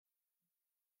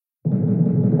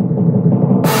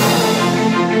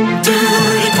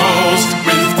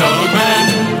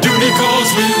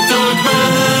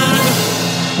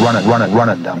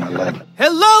running down my leg.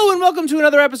 Hello and welcome to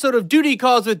another episode of Duty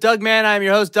Calls with Doug Mann. I'm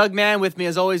your host, Doug Mann. With me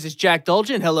as always is Jack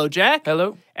Dolgen. Hello, Jack.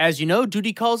 Hello. As you know,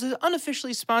 Duty Calls is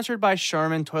unofficially sponsored by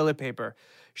Charmin Toilet Paper.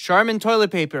 Charmin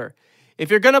Toilet Paper. If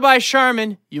you're going to buy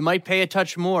Charmin, you might pay a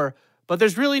touch more, but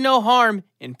there's really no harm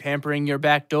in pampering your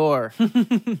back door.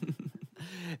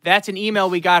 That's an email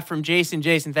we got from Jason.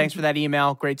 Jason, thanks for that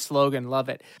email. Great slogan. Love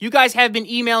it. You guys have been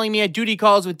emailing me at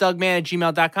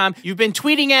dutycallswithdugman@gmail.com. You've been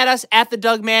tweeting at us at the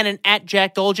Dougman and at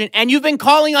Jack Dolgen. And you've been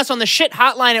calling us on the shit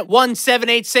hotline at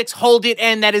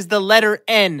 1-786-HOLD-IT-N. That is the letter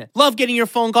N. Love getting your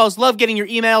phone calls. Love getting your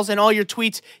emails and all your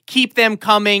tweets. Keep them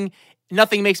coming.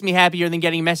 Nothing makes me happier than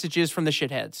getting messages from the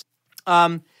shitheads.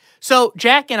 So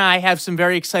Jack and I have some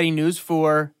very exciting news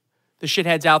for the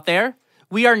shitheads out there.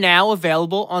 We are now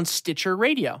available on Stitcher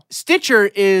Radio. Stitcher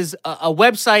is a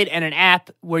website and an app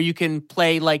where you can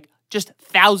play like just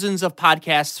thousands of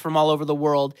podcasts from all over the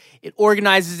world. It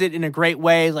organizes it in a great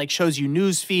way, like shows you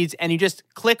news feeds, and you just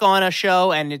click on a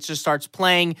show and it just starts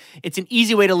playing. It's an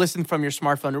easy way to listen from your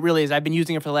smartphone. It really is. I've been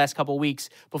using it for the last couple of weeks,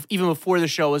 even before the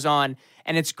show was on,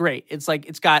 and it's great. It's like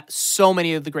it's got so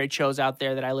many of the great shows out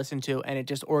there that I listen to, and it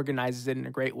just organizes it in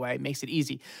a great way. It makes it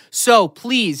easy. So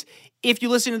please, if you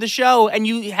listen to the show and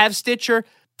you have Stitcher,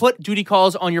 put Duty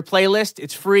Calls on your playlist.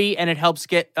 It's free and it helps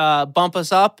get bump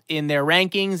us up in their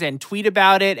rankings and tweet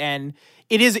about it. And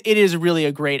it is really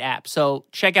a great app. So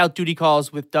check out Duty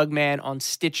Calls with Doug Mann on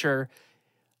Stitcher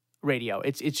Radio.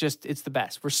 It's the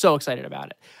best. We're so excited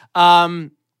about it.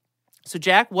 So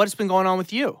Jack, what's been going on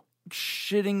with you?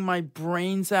 Shitting my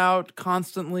brains out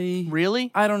constantly.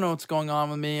 Really? I don't know what's going on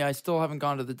with me. I still haven't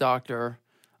gone to the doctor.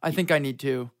 I think I need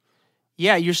to.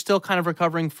 Yeah, you're still kind of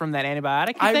recovering from that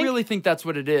antibiotic, you think? I really think that's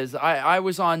what it is. I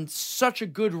was on such a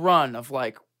good run of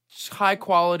like high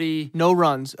quality. No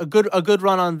runs. A good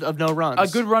run of no runs. A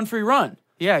good run-free run.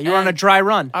 Yeah, you're on a dry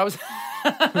run. I was...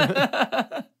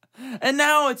 And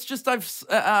now it's just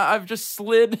I've just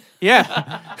slid.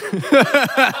 Yeah.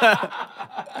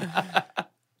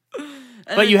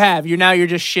 But you're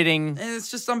just shitting. And it's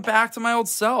just I'm back to my old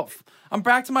self. I'm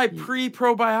back to my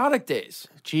pre-probiotic days.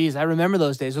 Jeez, I remember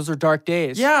those days. Those were dark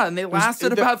days. Yeah, and they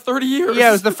lasted about 30 years. Yeah,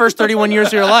 it was the first 31 years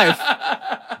of your life.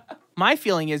 My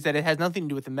feeling is that it has nothing to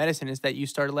do with the medicine, is that you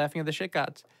started laughing at the shit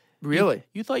gods. Really?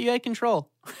 You thought you had control.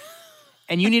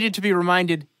 And you needed to be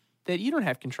reminded that you don't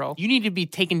have control. You need to be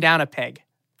taken down a peg.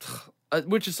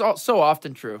 Which is so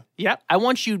often true. Yep. I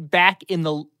want you back in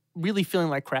the really feeling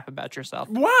like crap about yourself.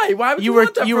 Why? Why would you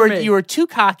want that from me? You were too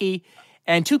cocky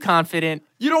and too confident.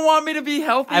 You don't want me to be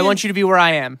healthy? I want you to be where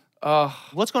I am.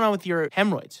 What's going on with your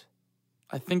hemorrhoids?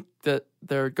 I think that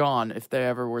they're gone if they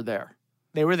ever were there.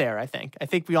 They were there, I think. I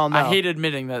think we all know. I hate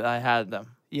admitting that I had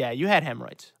them. Yeah, you had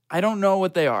hemorrhoids. I don't know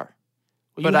what they are.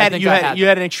 But you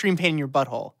had an extreme pain in your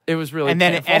butthole. It was really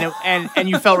painful. And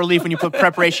you felt relief when you put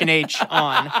Preparation H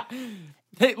on.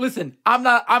 Hey, listen, I'm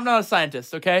not a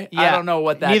scientist, okay? Yeah. I don't know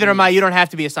what that Neither means. am I. You don't have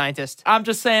to be a scientist. I'm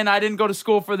just saying I didn't go to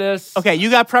school for this. Okay, you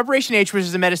got Preparation H, which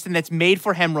is a medicine that's made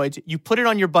for hemorrhoids. You put it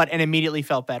on your butt and immediately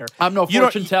felt better. I'm no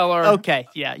fortune teller. Okay,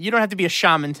 yeah. You don't have to be a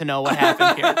shaman to know what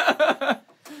happened here.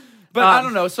 But I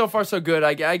don't know. So far, so good.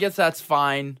 I guess that's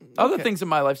fine. Other things in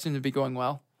my life seem to be going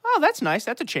well. Oh, that's nice.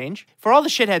 That's a change. For all the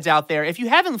shitheads out there, if you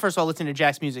haven't, first of all, listened to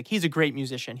Jack's music, he's a great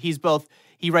musician. He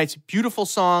writes beautiful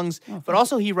songs, but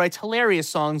also he writes hilarious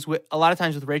songs, a lot of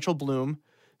times with Rachel Bloom,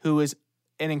 who is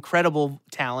an incredible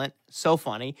talent, so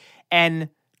funny. And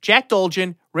Jack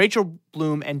Dolgen, Rachel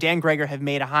Bloom, and Dan Greger have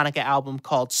made a Hanukkah album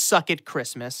called Suck It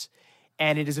Christmas,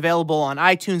 and it is available on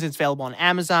iTunes. It's available on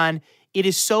Amazon. It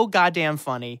is so goddamn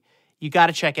funny. You got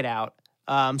to check it out.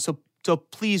 So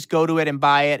please go to it and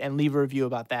buy it and leave a review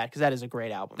about that, because that is a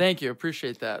great album. Thank you.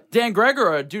 Appreciate that. Dan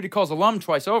Greger, a Duty Calls alum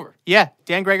twice over. Yeah,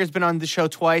 Dan Greger's been on the show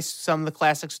twice, some of the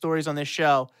classic stories on this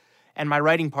show. And my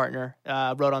writing partner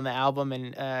wrote on the album,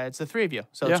 and it's the three of you.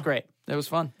 So it's great. It was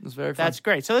fun. It was very fun. That's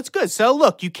great. So it's good. So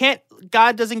look,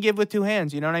 God doesn't give with two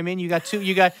hands. You know what I mean? You got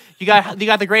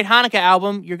the great Hanukkah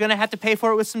album. You're gonna have to pay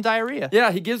for it with some diarrhea.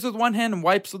 Yeah, he gives with one hand and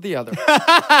wipes with the other.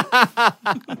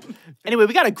 Anyway,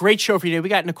 we got a great show for you today. We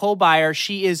got Nicole Byer.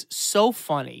 She is so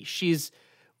funny. She's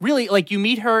really, like, you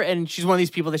meet her and she's one of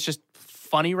these people that's just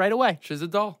funny right away. She's a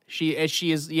doll.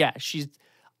 She's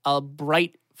a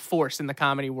bright force in the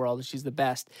comedy world. She's the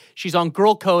best. She's on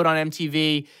Girl Code on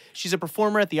MTV. She's a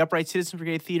performer at the Upright Citizens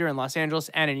Brigade Theater in Los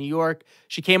Angeles and in New York.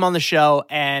 She came on the show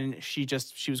and she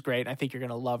was great. I think you're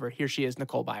going to love her. Here she is,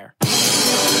 Nicole Byer.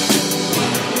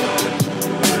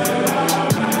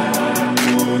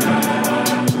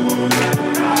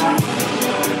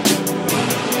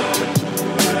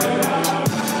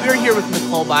 We're here with Nicole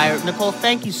Nicole Byer. Nicole,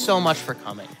 thank you so much for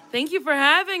coming. Thank you for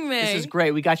having me. This is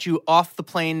great. We got you off the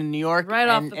plane in New York. Right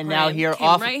off the and plane. now here Came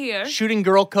off right here. shooting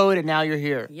girl code, and now you're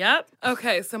here. Yep.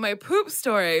 Okay, so my poop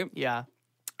story. Yeah.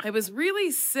 I was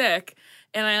really sick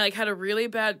and I had a really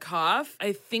bad cough.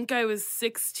 I think I was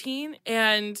 16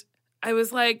 and I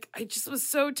was I just was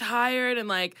so tired and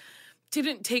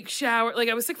didn't take shower.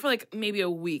 I was sick for maybe a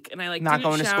week and I Not didn't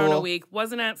going to shower in a school? week.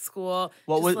 Wasn't at school.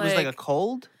 What Just, was a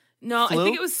cold? No, Flu? I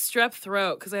think it was strep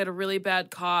throat because I had a really bad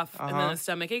cough and then Uh-huh. a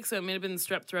stomach ache. So it may have been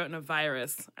strep throat and a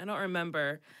virus. I don't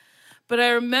remember. But I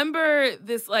remember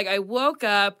this, I woke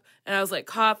up and I was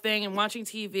coughing and watching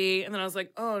TV. And then I was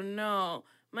like, oh no,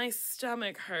 my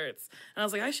stomach hurts. And I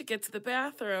was like, I should get to the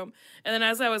bathroom. And then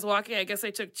as I was walking, I guess I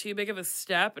took too big of a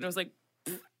step and it was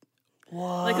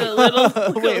Whoa. like a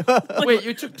little. Wait,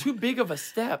 you took too big of a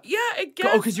step. Yeah, I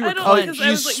guess. 'cause you were I don't- clenched. 'cause I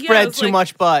You was spread I was too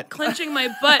much butt. clenching my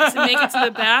butt to make it to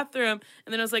the bathroom.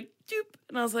 And then I was like, doop.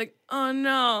 And I was like, oh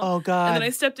no. Oh, God. And then I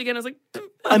stepped again. I was like,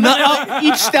 doop.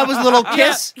 Each step was a little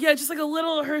kiss. Yeah, just like a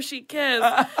little Hershey kiss. And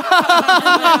then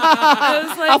I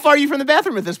was How far are you from the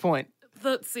bathroom at this point?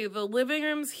 let's see, the living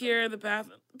room's here, the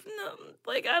bathroom. No,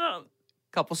 I don't.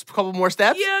 Couple more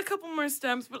steps? Yeah, a couple more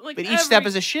steps, but But each step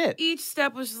is a shit. Each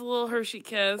step was just a little Hershey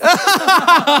kiss.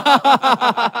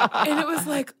 And it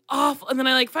was awful. And then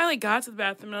I finally got to the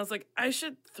bathroom and I was like, I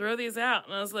should throw these out.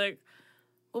 And I was like,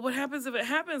 well, what happens if it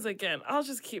happens again? I'll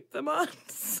just keep them on.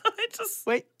 So I just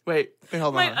Wait,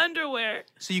 hold my on. underwear.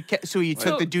 So you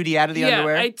took the duty out of the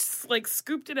underwear? I just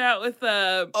scooped it out with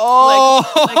a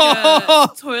Oh!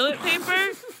 toilet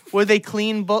paper. Were they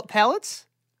clean pellets?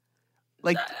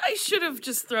 I should have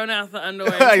just thrown out the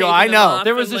underwear. I And know, taken I them know. off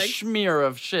There was and, a smear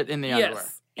of shit in the underwear.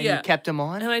 yes, And yeah. you kept them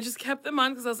on? And I just kept them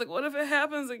on because I was like, what if it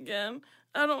happens again?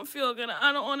 I don't feel good.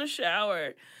 I don't want to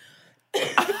shower.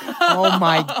 Oh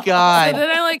my And god. then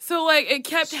it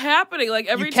kept happening.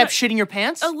 Every You kept time. shitting your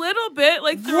pants? A little bit,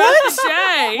 throughout What? the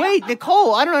day. Wait,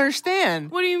 Nicole, I don't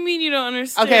understand. What do you mean you don't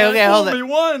understand? Okay, hold Only on.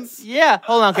 once. Yeah,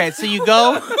 hold on. Okay, so you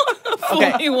go. Fool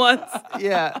Okay. me once.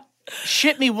 Yeah.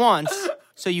 Shit me once.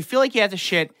 So you feel like you have to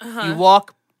shit. Uh-huh. You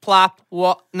walk, plop,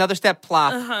 walk, another step,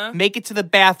 plop. Make it to the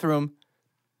bathroom.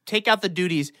 Take out the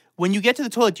duties. When you get to the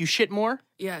toilet, do you shit more?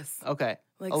 Yes. Okay.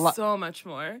 A lot. So much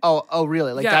more. Oh,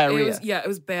 really? Like diarrhea? It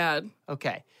was bad.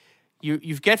 Okay.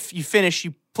 You finish.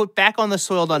 You put back on the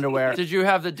soiled underwear. Did you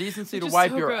have the decency to Just wipe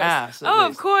so your gross. ass? at Oh, of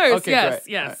least? course. Okay, yes,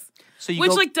 great. yes. All right. So you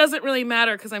Which go, doesn't really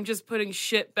matter because I'm just putting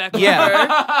shit back over.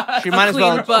 Yeah. You might as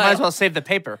well clean butt. might as well save the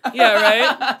paper. Yeah,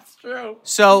 right? That's true.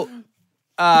 So,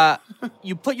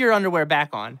 you put your underwear back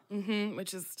on.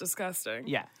 Which is disgusting.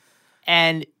 Yeah.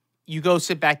 And you go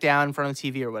sit back down in front of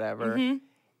the TV or whatever.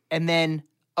 And then,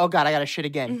 oh God, I got to shit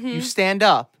again. You stand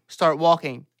up, start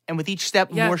walking, and with each step,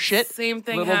 Yeah, more shit. Same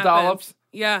thing Little happens. dollops.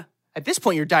 Yeah. At this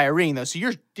point, you're diarrheaing though, so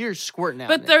you're squirting out.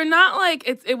 But they're not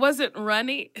it wasn't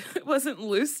runny. It wasn't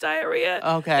loose diarrhea.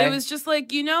 Okay. It was just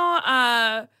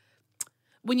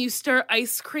when you stir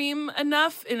ice cream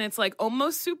enough and it's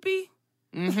almost soupy.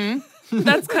 Mm-hmm.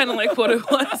 That's kind of what it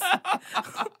was.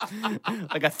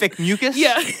 like a thick mucus.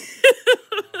 Yeah.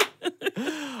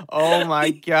 Oh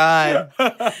my God.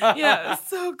 Yeah. It's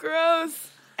so gross.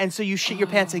 And so you shit your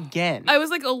pants again. I was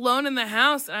alone in the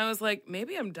house and I was like,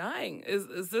 maybe I'm dying.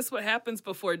 Is this what happens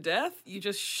before death? You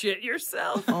just shit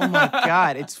yourself? Oh my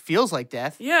God. It feels like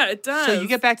death. Yeah, it does. So you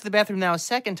get back to the bathroom now a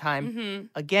second time.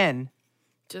 Again,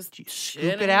 just scoop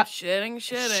shitting, it out, shitting.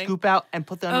 scoop out, and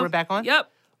put the underwear back on? Yep.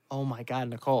 Oh my God,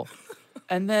 Nicole.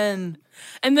 And then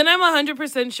And then I'm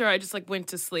 100% sure I just went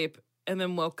to sleep and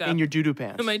then woke up. In your doo-doo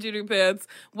pants. In my doo-doo pants.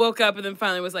 Woke up and then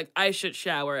finally was like, I should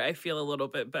shower. I feel a little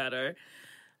bit better.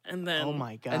 And then, Oh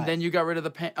my God. and then you got rid of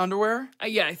the underwear,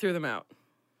 I threw them out.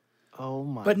 Oh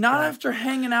my but not God. after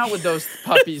hanging out with those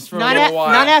puppies for a Not, little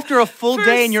while. not after a full For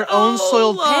day in your own so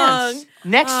soiled long. pants.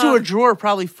 Next to a drawer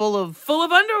probably full of... Full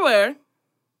of underwear.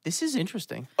 This is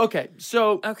interesting. Okay,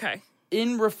 so Okay.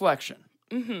 in reflection,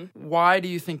 why do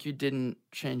you think you didn't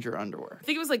change your underwear? I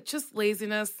think it was just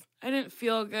laziness. I didn't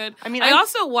feel good. I mean, I I-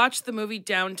 also watched the movie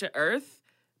Down to Earth.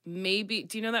 Maybe,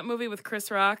 do you know that movie with Chris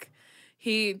Rock?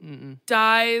 He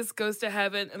dies, goes to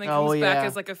heaven, and then Oh, comes back yeah.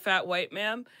 as a fat white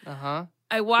man. Uh-huh.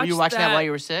 I watched Were you watching that while you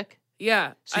were sick?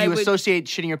 Yeah. So you associate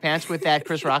shitting your pants with that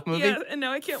Chris Rock movie? Yeah, and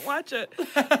now I can't watch it.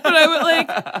 But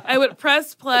I would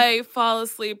press play, fall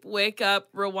asleep, wake up,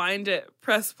 rewind it,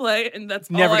 press play, and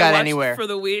that's Never all got I watched anywhere. for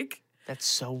the week. That's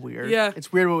so weird. Yeah.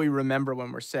 It's weird what we remember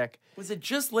when we're sick. Was it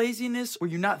just laziness? Were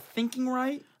you not thinking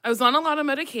right? I was on a lot of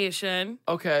medication.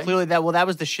 Okay. Clearly that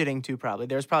was the shitting too, probably.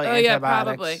 There's probably Oh, antibiotics. yeah,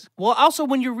 probably. Well, also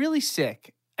when you're really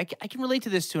sick, I can relate to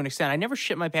this to an extent. I never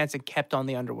shit my pants and kept on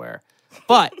the underwear.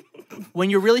 But when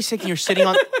you're really sick and you're sitting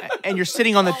on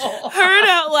the Heard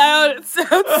out loud, it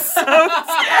sounds so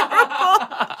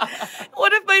terrible.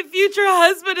 What if my future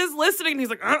husband is listening? And he's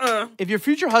like, if your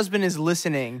future husband is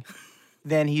listening,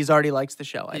 then he's already likes the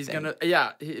show. He's think.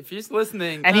 if he's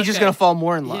listening, and he's just gonna fall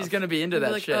more in love. He's gonna be into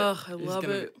that like, shit. oh, I love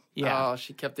it. Yeah. Oh,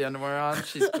 she kept the underwear on.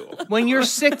 She's cool. When you're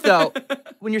sick, though,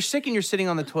 when you're sick and you're sitting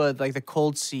on the toilet, like the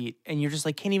cold seat, and you're just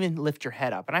like can't even lift your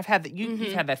head up. And I've had that.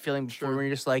 You've had that feeling before, where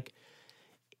you're just like,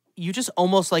 you just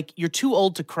almost like you're too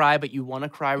old to cry, but you want to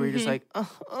cry. Where you're just like,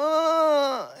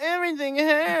 everything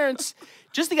hurts.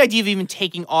 Just the idea of even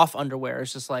taking off underwear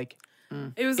is just like.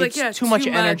 It was It's like, too much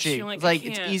energy. You're Like I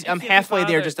it's can't- easy. I I'm can't be halfway there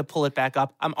bothered. just to pull it back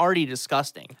up. I'm already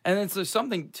disgusting. And then there's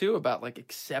something too about like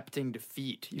accepting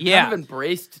defeat. You Yeah. kind of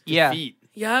embraced Yeah. defeat.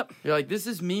 Yep. You're like, this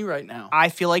is me right now. I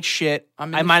feel like shit. I'm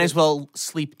in I the might shit. as well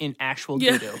sleep in actual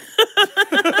Yeah. doo-doo.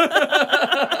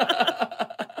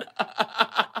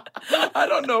 I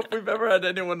don't know if we've ever had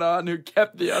anyone on who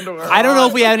kept the underwear I don't know if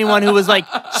on. we have anyone who was like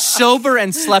sober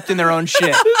and slept in their own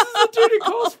shit. This is a duty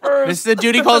calls first. This is the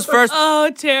duty calls first.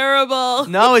 Oh, terrible.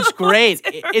 No, it's great.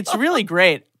 It's really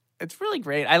great. It's really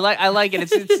great. I like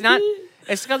it. It's not.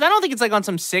 It's because I don't think it's like on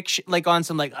some sick like on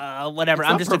some like whatever. It's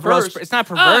I'm not just a gross. perverse. It's not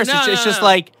perverse. no, it's no, just no.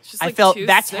 like It's just, I like, felt. too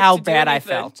That's sick how to do bad I anything.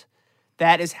 felt.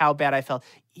 That is how bad I felt.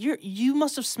 You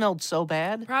must have smelled so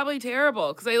bad. Probably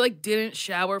terrible because I like didn't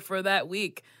shower for that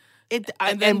week.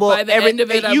 And then by the end of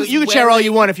it, I was you can shower all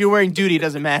you wearing- want. If you're wearing duty, it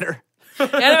doesn't matter.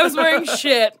 And I was wearing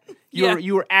shit.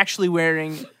 You were actually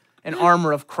wearing an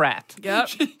armor of crap. Yep.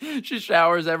 She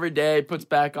showers every day, puts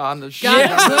back on the shit.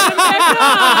 Got to put it back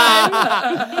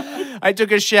on. I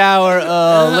took a shower.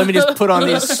 Let me just put on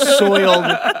these soiled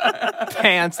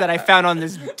pants that I found on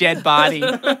this dead body.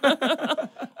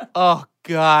 Oh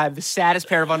God, the saddest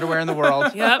pair of underwear in the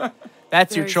world. Yep.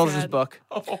 That's your Very children's sad. book.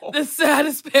 The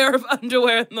saddest pair of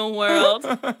underwear in the world.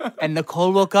 And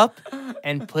Nicole woke up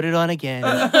and put it on again.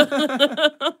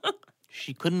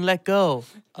 She couldn't let go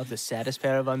of the saddest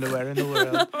pair of underwear in the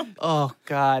world. Oh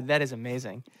God, that is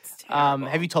amazing. terrible.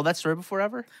 Have you told that story before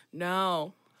ever?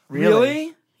 No.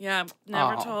 Really? Yeah,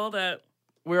 never Oh. told it.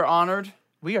 We're honored.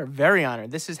 We are very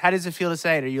honored. How does it feel to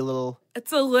say it? Are you a little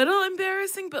It's a little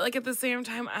embarrassing, but like at the same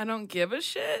time, I don't give a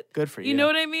shit. good for you? You know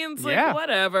what I mean? It's Yeah. like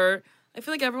whatever. I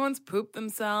feel like everyone's pooped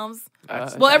themselves.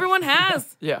 That's- Well, everyone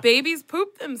has. Yeah. Babies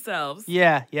poop themselves.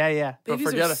 Yeah. Babies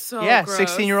forget are it. so Yeah, gross.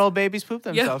 16-year-old babies poop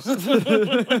Yeah. themselves.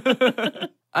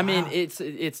 I mean,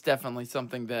 it's definitely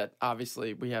something that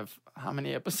obviously we have. How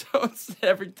many episodes?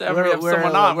 Every time we have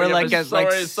someone on, we're we have like a at story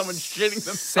like of someone shitting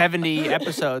them. 70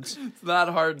 episodes. It's not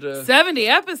hard to. 70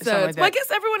 episodes. Something like Well, I that.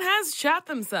 guess everyone has shat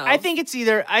themselves.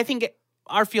 I think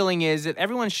our feeling is that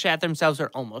everyone shat themselves or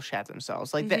almost shat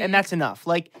themselves. Like and that's enough.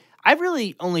 Like I've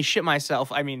really only shit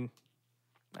myself. I mean,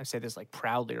 I say this like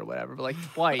proudly or whatever, but like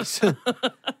twice.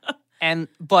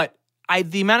 But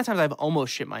the amount of times I've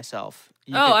almost shit myself.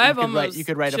 I've almost you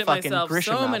could write a shit fucking myself Grisham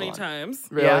so novel many on it. times.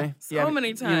 Really? So many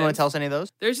You want to times. tell us any of those?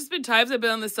 There's just been times I've been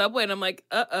on the subway and I'm like,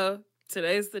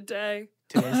 today's the day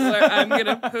Today's- where I'm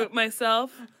gonna poop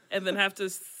myself and then have to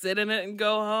sit in it and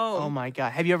go home. Oh my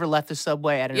God. Have you ever left the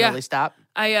subway at an Yeah. early stop?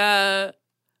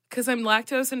 Because I'm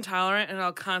lactose intolerant and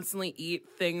I'll constantly eat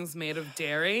things made of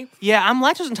dairy. Yeah, I'm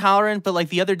lactose intolerant, but like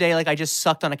the other day, like I just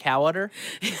sucked on a cow udder.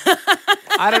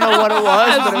 I don't know what it was,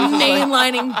 I but it was was just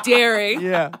like, mainlining dairy.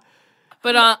 yeah.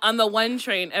 But on the one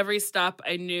train, every stop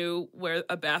I knew where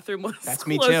a bathroom was. That's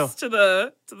me close to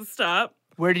the stop.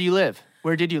 Where do you live?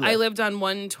 Where did you live? I lived on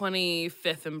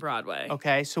 125th and Broadway.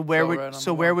 Okay, so where right on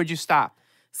the where line. would you stop?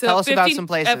 So Tell us about some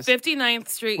places. At 59th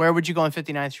Street, Where would you go on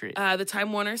 59th Street? the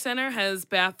Time Warner Center has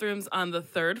bathrooms on the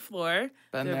 3rd floor.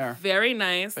 Been They're there. very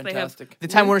nice. They have Fantastic. The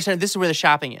Time Warner Center. This is where the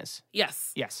shopping is.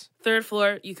 yes, Yes, 3rd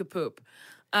floor. You could poop.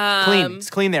 clean. It's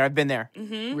clean there. I've been there.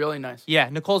 Really nice. Yeah,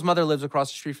 Nicole's mother lives across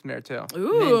the street from there too.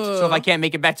 Ooh. So if I can't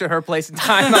make it back to her place in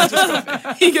time, I'll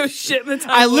just you go shit in the Time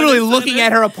I literally Warner looking Center.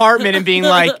 at her apartment and being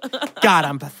like, God,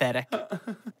 I'm pathetic.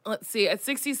 Let's see. At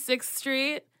 66th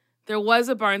Street, there was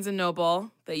a Barnes and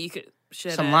Noble that you could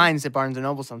shit Some in. lines at Barnes and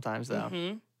Noble sometimes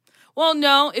though. Well,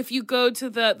 no. If you go to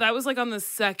that was like on the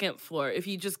 2nd floor. If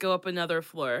you just go up another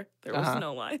floor, there was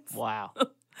no lines. Wow.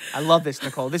 I love this,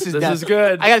 Nicole. This is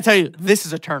good. I got to tell you, this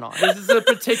is a turn on. This is a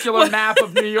particular map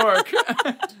of New York.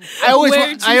 I always,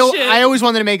 Where'd you shit? I always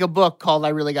wanted to make a book called "I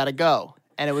Really Gotta Go,"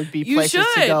 and it would be You places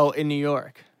to should. go in New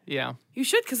York. Yeah, You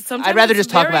should, because sometimes I'd rather it's just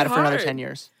talk very about it for another hard. 10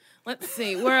 years. Let's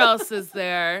see. Where else is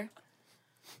there?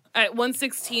 At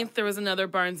 116th, there was another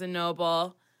Barnes and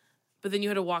Noble, but then you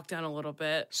had to walk down a little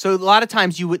bit. So a lot of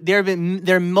times there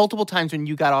are multiple times when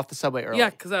you got off the subway early.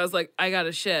 Yeah, because I was like, I got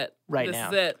to shit. Right this now.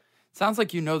 is it. Sounds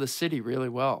like you know the city really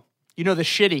well. You know the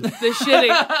shitty. The shitty.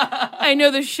 I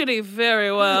know the shitty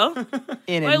very well.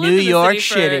 In I a lived New in the York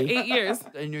city for shitty. 8 years.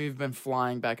 I knew you've been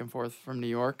flying back and forth from New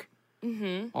York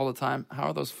all the time. How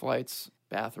are those flights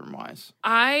bathroom-wise?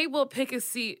 I will pick a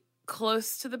seat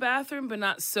close to the bathroom, but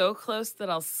not so close that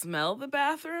I'll smell the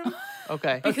bathroom.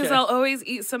 Okay. Because Okay. I'll always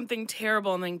eat something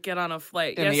terrible and then get on a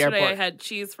flight. In the Yesterday I airport. had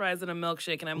cheese fries and a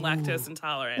milkshake, and I'm lactose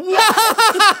intolerant.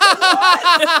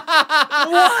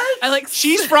 What? I like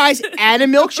Cheese fries and a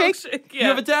milkshake? milkshake. You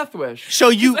have a death wish. So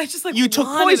you I just, like, you took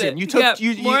wanted poison. it. You took Yeah,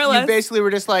 you more or less. basically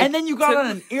were just like, And then you got on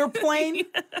an airplane?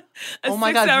 oh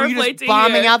my god, 6-hour were you flight just to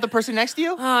bombing here. out the person next to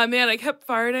you? Oh man, I kept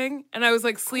farting and I was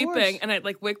like course. sleeping and I'd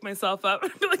like wake myself up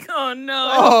and be like, oh no,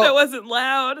 I Oh. hope that wasn't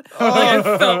loud. Like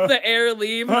I felt the air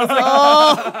leave. And I was like,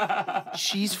 Oh,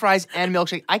 cheese fries and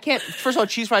milkshake. I can't. First of all,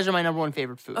 cheese fries are my number one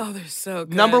favorite food. oh, they're so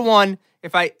good. Number one,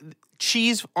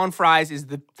 cheese on fries is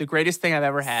the greatest thing I've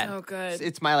ever had. So good.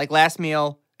 It's my like last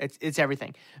meal. It's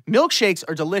everything. Milkshakes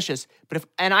are delicious, but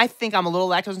I think I'm a little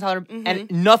lactose intolerant,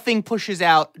 and nothing pushes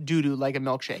out doo-doo like a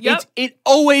milkshake. Yep. It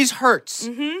always hurts.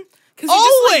 Because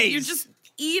Always. you're just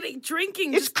eating,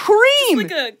 drinking. It's just cream.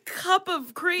 like a cup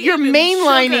of cream. You're and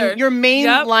mainlining sugar. you're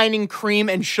Yep. mainlining cream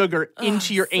and sugar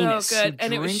into your so anus. good.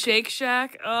 And it was drink- Shake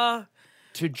Shack. Oh,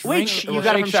 To drink. Wait, you well,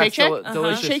 got it from Shake Shack's Shack?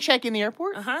 delicious. Shake Shack in the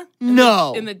airport? uh-huh.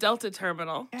 No. In the Delta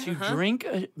terminal. To drink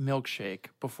a milkshake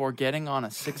before getting on a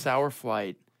 6-hour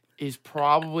flight is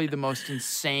probably the most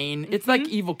insane. It's like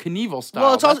Evel Knievel style.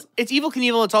 Well, it's That's- also it's Evel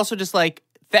Knievel. It's also just like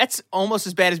that's almost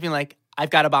as bad as being like,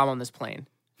 I've got a bomb on this plane.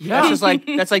 yeah. That's just like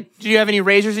that's like, do you have any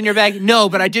razors in your bag? No,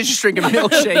 but I did just drink a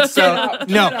milkshake. So Get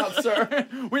no, out, sir.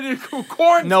 We need to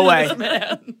quarantine No way. this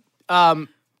man.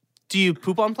 do you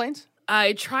poop on planes?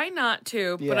 I try not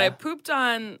to, but Yeah. I pooped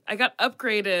on. I got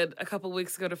upgraded a couple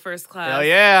weeks ago to first class. Oh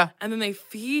yeah, And then they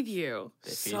feed you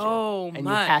feed so and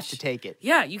much. you have to take it.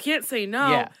 Yeah, you can't say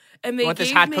no. Yeah. And they Want this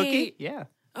gave hot me, cookie? Yeah,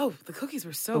 Oh, the cookies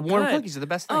were so the warm good. cookies are the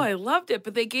best thing. Oh, I loved it.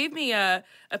 But they gave me a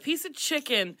piece of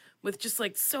chicken with just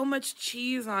like so much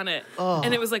cheese on it. Oh.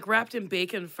 And it was like wrapped in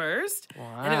bacon first.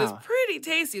 And it was Wow. pretty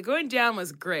tasty. Going down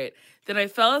was great. Then I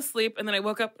fell asleep and then I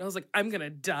woke up and I was like, I'm going to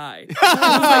die.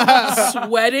 I was like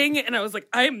sweating and I was like,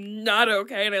 I'm not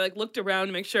okay. And I like looked around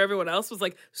to make sure everyone else was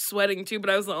like sweating too, but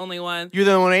I was the only one. You're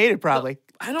the one who ate it, probably.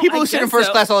 I don't- People I who sit in guess first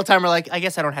so. class all the time are like, I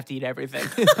guess I don't have to eat everything.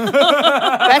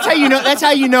 That's how you know. That's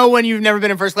how you know when you've never been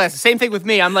in first class. The same thing with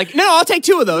me. I'm like, no, I'll take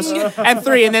 2 of those and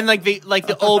 3, and then like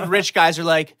the old rich guys are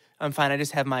like, I'm fine. I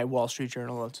just have my Wall Street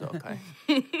Journal. It's okay.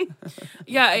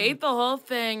 Yeah, I ate the whole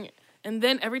thing. And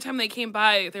then every time they came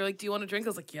by, they're like, do you want a drink? I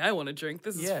was like, yeah, I want a drink.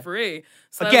 This is Yeah. free.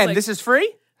 So I was Again, like, this is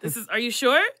free. are you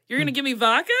sure? You're going to give me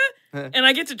vodka? And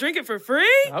I get to drink it for free?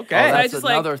 Okay. Oh, So I that's just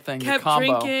another like thing, the kept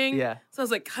combo. drinking. Yeah. So I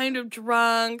was like kind of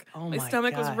drunk. Oh my my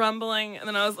stomach was God. rumbling. And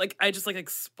then I was like, I just like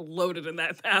exploded in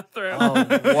that bathroom. Oh, wow.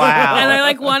 And I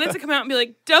like wanted to come out and be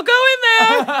like, don't go in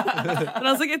there. And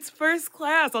I was like, it's first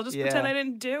class. I'll just Yeah. pretend I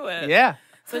didn't do it. Yeah.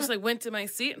 So I just like went to my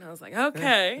seat and I was like,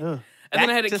 okay. Ugh. And then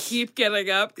That I had to just- keep getting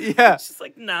up. Yeah. It's just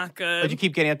like not good. But you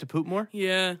keep getting up to poop more?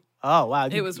 Yeah. Oh, wow.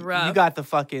 It was rough. You got the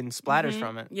fucking splatters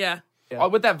from it. Yeah.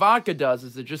 What that vodka does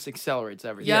is it just accelerates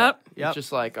everything. Yep. Yep. It's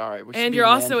just like, all right, we're And you're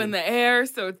also in the air,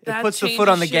 so that It puts the changes foot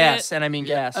on the shit. gas, and I mean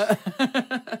gas.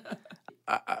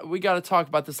 We got to talk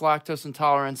about this lactose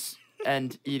intolerance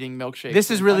and eating milkshakes. This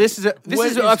is really What this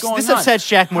is going upsets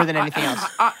Jack more than anything else.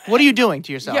 What are you doing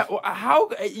to yourself? Yeah, well, how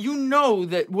you know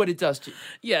that what it does to you,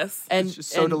 Yes. and It's just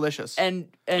so delicious. and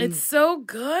It's so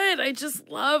good.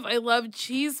 I love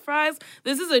cheese fries.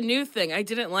 This is a new thing. I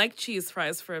didn't like cheese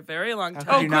fries for a very long time.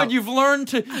 oh, you good, not-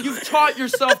 you've taught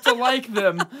yourself to like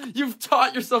them. You've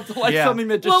taught yourself to like Yeah. something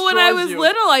that destroys Well, when I was you.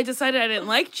 little, I decided I didn't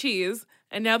like cheese.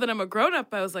 And now that I'm a grown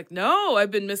up, I was like, no,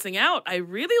 I've been missing out. I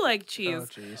really like cheese,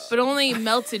 jeez. but only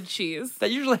melted cheese.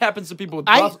 That usually happens to people with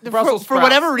For Brussels sprouts.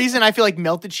 whatever reason, I feel like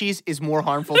melted cheese is more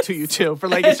harmful to you too. For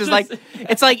like, it's just like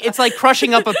it's like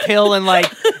crushing up a pill and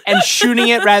shooting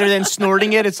it rather than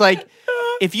snorting it. It's like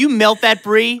if you melt that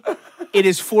brie, it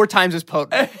is 4 times as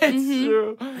potent. It's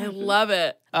true. I love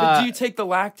it. But do you take the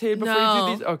lactate before you No.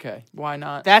 do these? Okay, why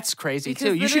not? That's crazy Because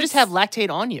too. You then should just it's- have lactate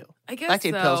on you. I guess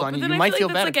lactate so. pills on But you. then You I might feel feel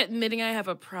like better. that's like admitting I have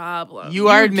a problem. You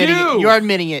are You admitting do. it. You are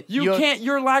admitting it. You can't.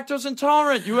 You're lactose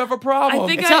intolerant. You have a problem. I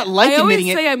think It's not like I always admitting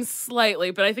it. say I'm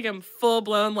slightly, but I think I'm full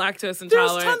blown lactose There's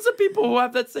intolerant. tons of people who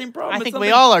have that same problem. I It's think we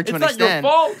something- all are to it's an not extent.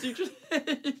 your fault. You just.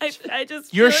 I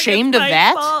just You're feel like ashamed it's of my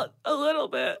that? fault a little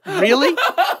bit. Really,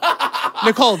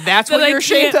 Nicole? That's That what I you're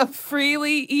ashamed can't of.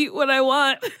 freely eat what I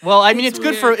want. Well, I mean, It's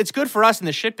it's good for us in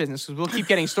the shit business because we'll keep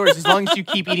getting stories as long as you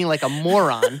keep eating like a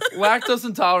moron. Lactose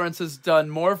intolerance has done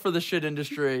more for the shit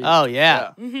industry. Oh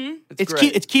yeah, Mm-hmm. It's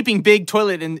great. it's keeping big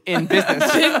toilet in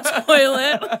business. Big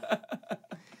toilet.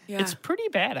 Yeah. It's pretty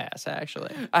badass,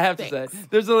 actually. I have to say,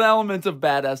 there's an element of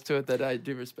badass to it that I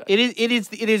do respect. It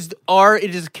is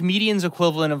a comedian's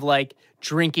equivalent of like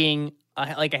drinking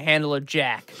like a handle of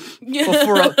Jack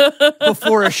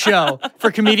before a show. For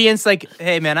comedians, like,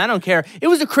 hey man, I don't care. It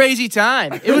was a crazy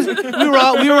time. It was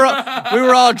we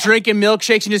were all drinking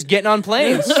milkshakes and just getting on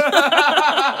planes.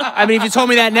 I mean, if you told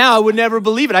me that now, I would never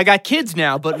believe it. I got kids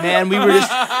now, but man, we were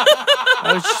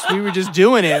just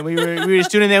doing it. We were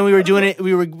just doing it. And then we were doing it.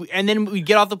 And then we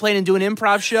get off the plane and do an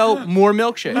improv show. More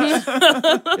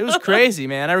milkshakes. It was crazy,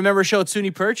 man. I remember a show at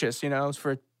SUNY Purchase. You know, it was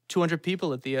for 200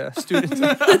 people at the students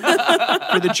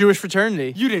for the Jewish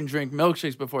fraternity. You didn't drink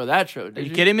milkshakes before that show, did Are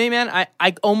you kidding me, man?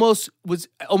 I almost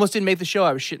didn't make the show.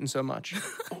 I was shitting so much.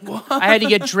 I had to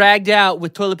get dragged out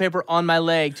with toilet paper on my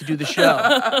leg to do the show.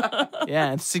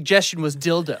 Yeah, and the suggestion was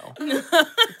dildo.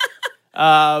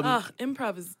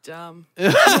 Improv is dumb.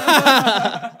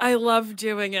 I love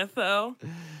doing it, though.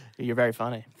 You're very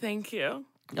funny. Thank you.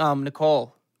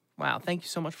 Nicole, wow, thank you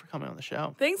so much for coming on the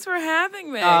show. Thanks for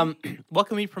having me. What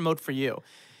can we promote for you?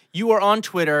 You are on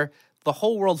Twitter. The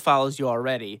whole world follows you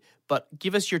already, but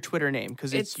give us your Twitter name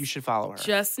because you should follow her.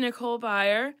 Just Nicole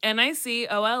Byer,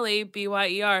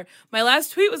 NicoleByer. My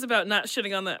last tweet was about not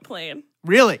shitting on that plane.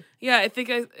 Really? Yeah, I think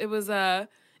it was,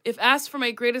 if asked for my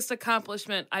greatest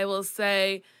accomplishment, I will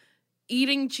say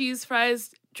eating cheese fries,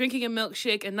 drinking a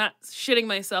milkshake, and not shitting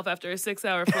myself after a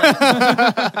 6-hour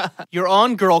flight. You're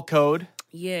on Girl Code.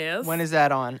 Yes. When is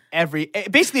that on?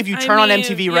 Basically, if you turn on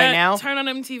MTV right now. Turn on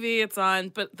MTV, it's on.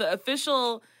 But the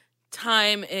official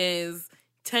time is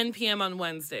 10 p.m. on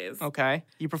Wednesdays. Okay.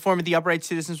 You perform at the Upright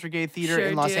Citizens Brigade Theater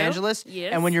in Los Angeles.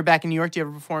 Yes. And when you're back in New York, do you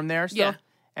ever perform there still? Yeah.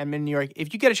 And in New York,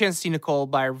 if you get a chance to see Nicole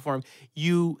Byer perform,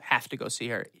 you have to go see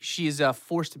her. She is a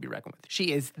force to be reckoned with.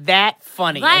 She is that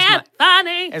funny.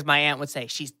 Funny. As my aunt would say,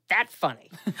 she's that funny.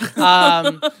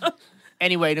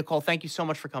 Anyway, Nicole, thank you so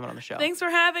much for coming on the show. Thanks for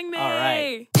having me. All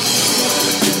right.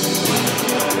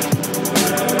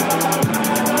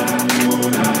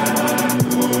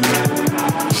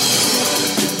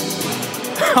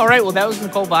 All right, well, that was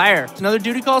Nicole Byer. It's another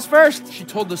Duty Calls First. She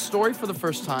told the story for the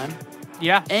first time,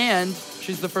 Yeah. and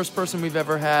she's the first person we've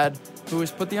ever had who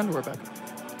has put the underwear back on.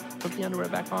 Put the underwear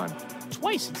back on.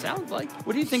 Twice, it sounds like.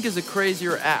 What do you think is a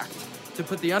crazier act? To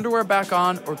put the underwear back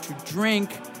on or to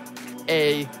drink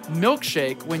a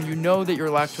milkshake when you know that you're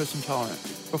lactose intolerant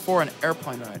before an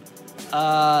airplane ride?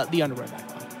 The underwear back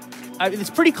on. It's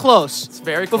pretty close. It's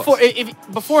very close.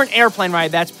 Before an airplane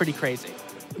ride, that's pretty crazy.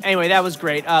 Anyway, that was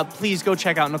great. Please go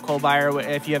check out Nicole Byer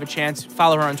if you have a chance.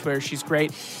 Follow her on Twitter. She's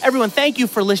great. Everyone, thank you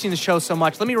for listening to the show so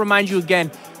much. Let me remind you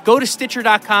again, go to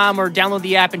Stitcher.com or download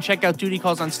the app and check out Duty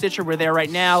Calls on Stitcher. We're there right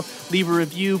now. Leave a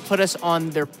review. Put us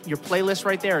on your playlist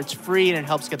right there. It's free and it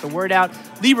helps get the word out.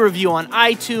 Leave a review on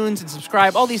iTunes and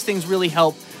subscribe. All these things really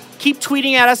help. Keep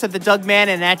tweeting at us at the Doug Man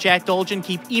and at Jack Dolgen.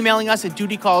 Keep emailing us at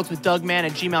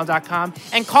dutycallswithdougman@gmail.com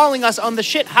and calling us on the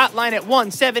shit hotline at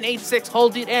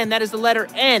 1-786-HOLD-IT-N. That is the letter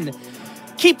N.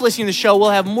 Keep listening to the show.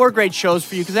 We'll have more great shows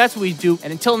for you because that's what we do.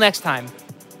 And until next time,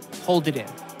 hold it in.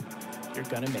 You're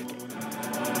gonna make it.